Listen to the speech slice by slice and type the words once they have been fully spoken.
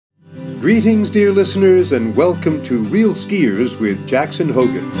Greetings, dear listeners, and welcome to Real Skiers with Jackson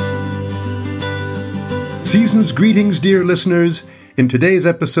Hogan. Season's greetings, dear listeners. In today's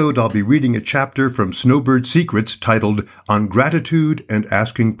episode, I'll be reading a chapter from Snowbird Secrets titled On Gratitude and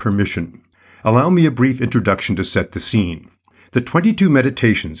Asking Permission. Allow me a brief introduction to set the scene. The 22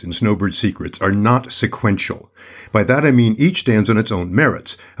 meditations in Snowbird Secrets are not sequential. By that I mean each stands on its own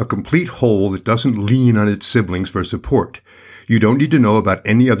merits, a complete whole that doesn't lean on its siblings for support. You don't need to know about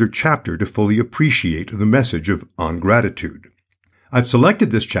any other chapter to fully appreciate the message of On Gratitude. I've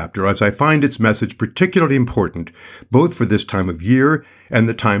selected this chapter as I find its message particularly important, both for this time of year and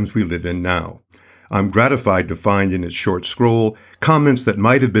the times we live in now. I'm gratified to find in its short scroll comments that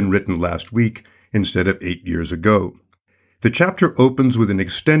might have been written last week instead of 8 years ago. The chapter opens with an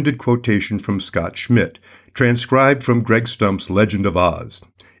extended quotation from Scott Schmidt, transcribed from Greg Stump's Legend of Oz.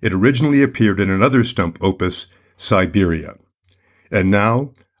 It originally appeared in another Stump opus, Siberia. And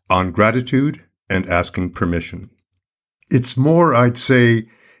now, on gratitude and asking permission. It's more, I'd say,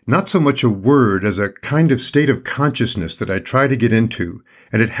 not so much a word as a kind of state of consciousness that I try to get into,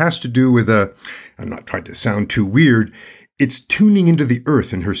 and it has to do with I'm not trying to sound too weird, it's tuning into the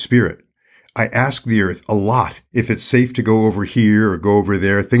earth and her spirit. I ask the earth a lot if it's safe to go over here or go over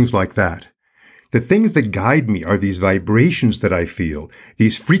there, things like that. The things that guide me are these vibrations that I feel,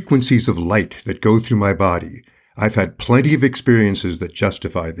 these frequencies of light that go through my body. I've had plenty of experiences that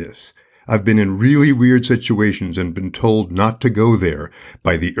justify this. I've been in really weird situations and been told not to go there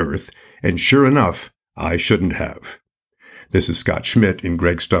by the earth, and sure enough, I shouldn't have. This is Scott Schmidt in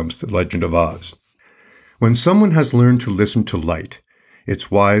Greg Stump's The Legend of Oz. When someone has learned to listen to light,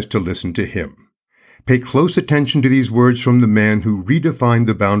 it's wise to listen to him. Pay close attention to these words from the man who redefined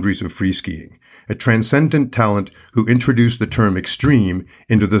the boundaries of free skiing, a transcendent talent who introduced the term extreme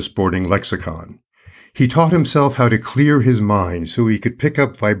into the sporting lexicon. He taught himself how to clear his mind so he could pick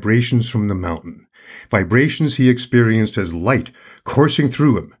up vibrations from the mountain, vibrations he experienced as light coursing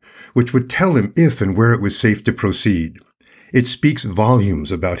through him, which would tell him if and where it was safe to proceed. It speaks volumes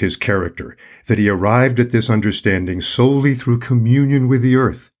about his character, that he arrived at this understanding solely through communion with the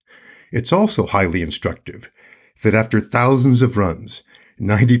earth. It's also highly instructive that after thousands of runs,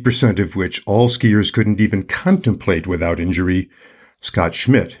 90% of which all skiers couldn't even contemplate without injury, Scott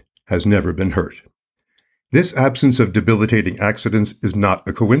Schmidt has never been hurt. This absence of debilitating accidents is not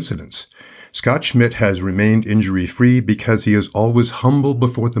a coincidence. Scott Schmidt has remained injury-free because he is always humble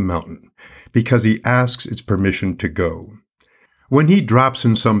before the mountain, because he asks its permission to go. When he drops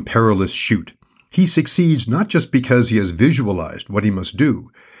in some perilous chute, he succeeds not just because he has visualized what he must do,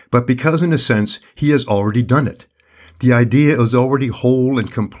 but because, in a sense, he has already done it. The idea is already whole and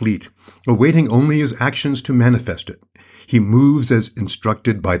complete, awaiting only his actions to manifest it. He moves as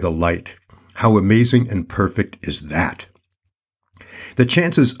instructed by the light. How amazing and perfect is that? The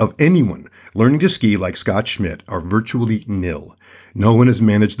chances of anyone learning to ski like Scott Schmidt are virtually nil. No one has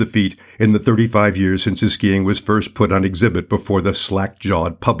managed the feat in the 35 years since his skiing was first put on exhibit before the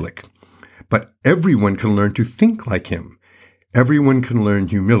slack-jawed public. But everyone can learn to think like him. Everyone can learn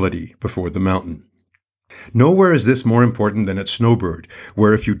humility before the mountain. Nowhere is this more important than at Snowbird,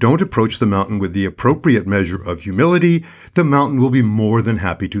 where if you don't approach the mountain with the appropriate measure of humility, the mountain will be more than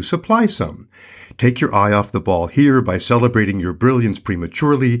happy to supply some. Take your eye off the ball here by celebrating your brilliance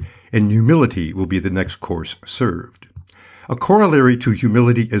prematurely, and humility will be the next course served. A corollary to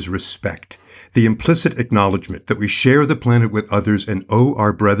humility is respect, the implicit acknowledgement that we share the planet with others and owe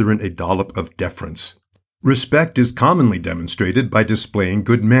our brethren a dollop of deference. Respect is commonly demonstrated by displaying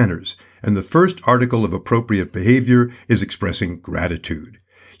good manners, and the first article of appropriate behavior is expressing gratitude.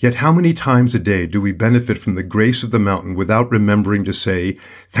 Yet how many times a day do we benefit from the grace of the mountain without remembering to say,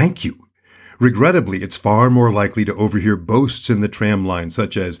 thank you? Regrettably, it's far more likely to overhear boasts in the tram line,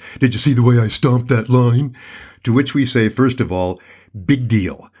 such as, did you see the way I stomped that line? To which we say, first of all, big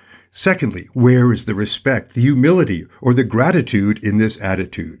deal. Secondly, where is the respect, the humility, or the gratitude in this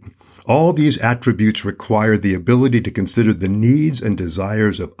attitude? All these attributes require the ability to consider the needs and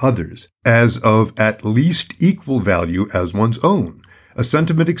desires of others as of at least equal value as one's own, a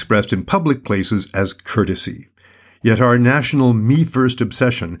sentiment expressed in public places as courtesy. Yet our national me-first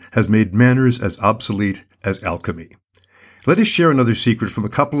obsession has made manners as obsolete as alchemy. Let us share another secret from a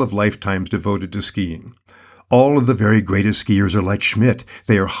couple of lifetimes devoted to skiing. All of the very greatest skiers are like Schmidt.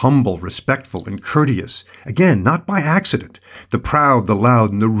 They are humble, respectful, and courteous. Again, not by accident. The proud, the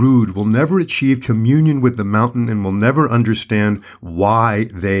loud, and the rude will never achieve communion with the mountain and will never understand why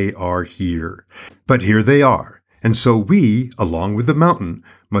they are here. But here they are, and so we, along with the mountain,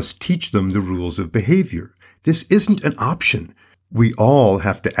 must teach them the rules of behavior. This isn't an option. We all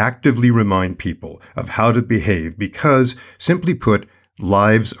have to actively remind people of how to behave because, simply put,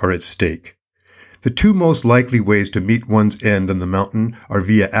 lives are at stake. The two most likely ways to meet one's end on the mountain are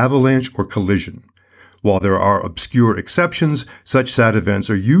via avalanche or collision. While there are obscure exceptions, such sad events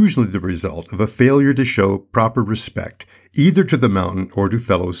are usually the result of a failure to show proper respect, either to the mountain or to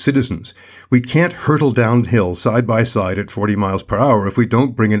fellow citizens. We can't hurtle downhill side by side at 40 miles per hour if we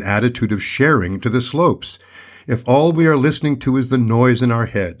don't bring an attitude of sharing to the slopes. If all we are listening to is the noise in our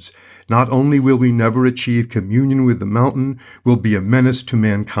heads, not only will we never achieve communion with the mountain, we'll be a menace to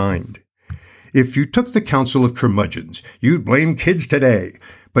mankind. If you took the counsel of curmudgeons, you'd blame kids today.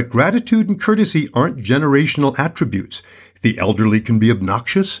 But gratitude and courtesy aren't generational attributes. The elderly can be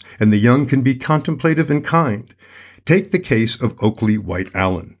obnoxious, and the young can be contemplative and kind. Take the case of Oakley White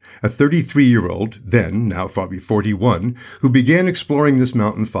Allen, a 33-year-old, then, now probably 41, who began exploring this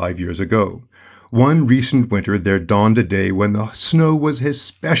mountain 5 years ago. One recent winter there dawned a day when the snow was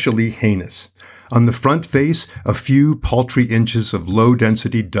especially heinous. On the front face, a few paltry inches of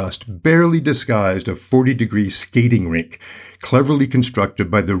low-density dust barely disguised a 40-degree skating rink, cleverly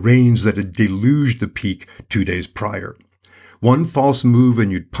constructed by the rains that had deluged the peak 2 days prior. One false move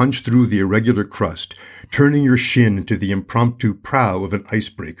and you'd punch through the irregular crust, turning your shin into the impromptu prow of an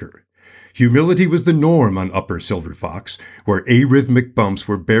icebreaker. Humility was the norm on Upper Silver Fox, where arrhythmic bumps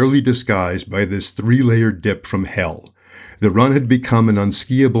were barely disguised by this 3-layer dip from hell. The run had become an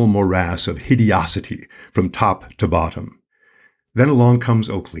unskiable morass of hideosity from top to bottom. Then along comes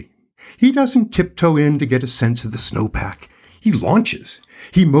Oakley. He doesn't tiptoe in to get a sense of the snowpack. He launches.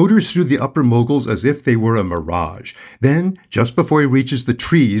 He motors through the upper moguls as if they were a mirage. Then, just before he reaches the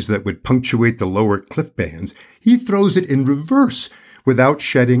trees that would punctuate the lower cliff bands, he throws it in reverse without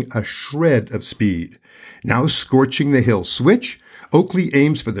shedding a shred of speed. Now scorching the hill switch, Oakley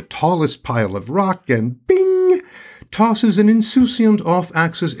aims for the tallest pile of rock and bing! Tosses an insouciant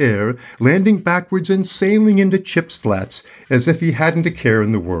off-axis air, landing backwards and sailing into Chip's Flats as if he hadn't a care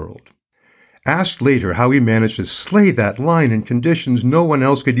in the world. Asked later how he managed to slay that line in conditions no one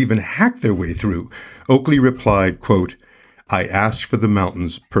else could even hack their way through, Oakley replied, quote, "I asked for the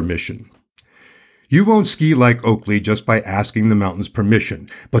mountain's permission." You won't ski like Oakley just by asking the mountain's permission,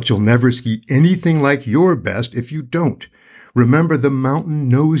 but you'll never ski anything like your best if you don't. Remember, the mountain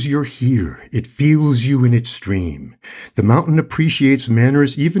knows you're here. It feels you in its stream. The mountain appreciates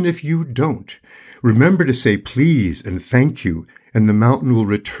manners even if you don't. Remember to say please and thank you, and the mountain will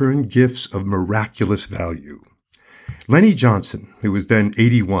return gifts of miraculous value. Lenny Johnson, who was then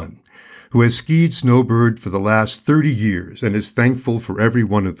 81, who has skied Snowbird for the last 30 years and is thankful for every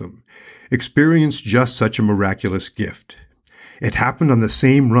one of them, experienced just such a miraculous gift. It happened on the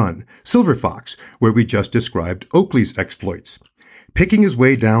same run, Silver Fox, where we just described Oakley's exploits. Picking his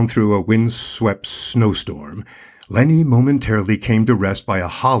way down through a wind-swept snowstorm, Lenny momentarily came to rest by a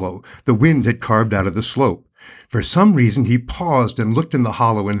hollow the wind had carved out of the slope. For some reason he paused and looked in the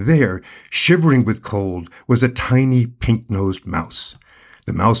hollow, and there, shivering with cold, was a tiny pink-nosed mouse.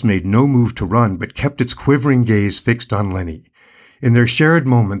 The mouse made no move to run, but kept its quivering gaze fixed on Lenny. In their shared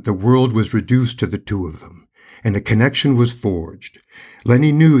moment, the world was reduced to the two of them, and a connection was forged.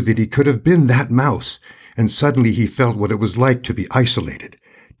 Lenny knew that he could have been that mouse, and suddenly he felt what it was like to be isolated,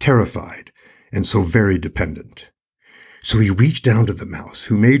 terrified, and so very dependent. So he reached down to the mouse,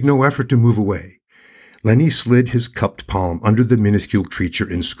 who made no effort to move away. Lenny slid his cupped palm under the minuscule creature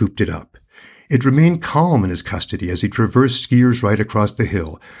and scooped it up. It remained calm in his custody as he traversed skiers right across the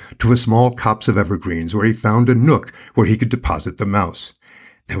hill to a small copse of evergreens where he found a nook where he could deposit the mouse.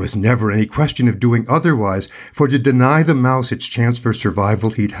 There was never any question of doing otherwise, for to deny the mouse its chance for survival,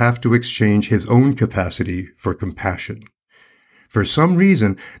 he'd have to exchange his own capacity for compassion. For some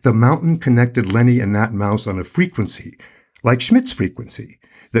reason, the mountain connected Lenny and that mouse on a frequency, like Schmidt's frequency,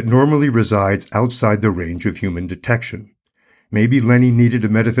 that normally resides outside the range of human detection. Maybe Lenny needed a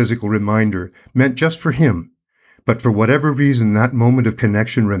metaphysical reminder meant just for him, but for whatever reason that moment of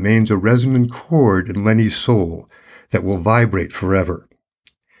connection remains a resonant chord in Lenny's soul that will vibrate forever.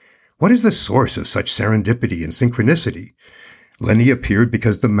 What is the source of such serendipity and synchronicity? Lenny appeared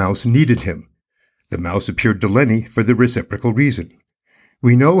because the mouse needed him. The mouse appeared to Lenny for the reciprocal reason.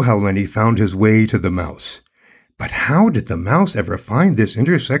 We know how Lenny found his way to the mouse. But how did the mouse ever find this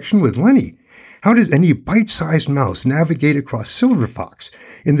intersection with Lenny? How does any bite-sized mouse navigate across Silver Fox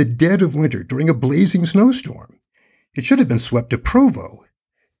in the dead of winter during a blazing snowstorm? It should have been swept to Provo.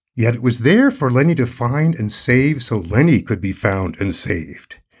 Yet it was there for Lenny to find and save so Lenny could be found and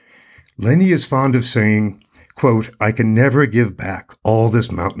saved. Lenny is fond of saying, quote, "I can never give back all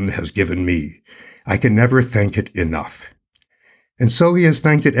this mountain has given me. I can never thank it enough." And so he has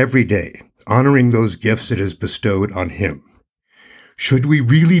thanked it every day, honoring those gifts it has bestowed on him. Should we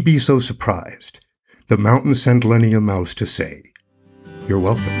really be so surprised? The mountain sent Lenny a mouse to say, You're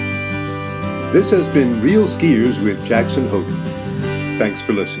welcome. This has been Real Skiers with Jackson Hogan. Thanks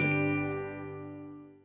for listening.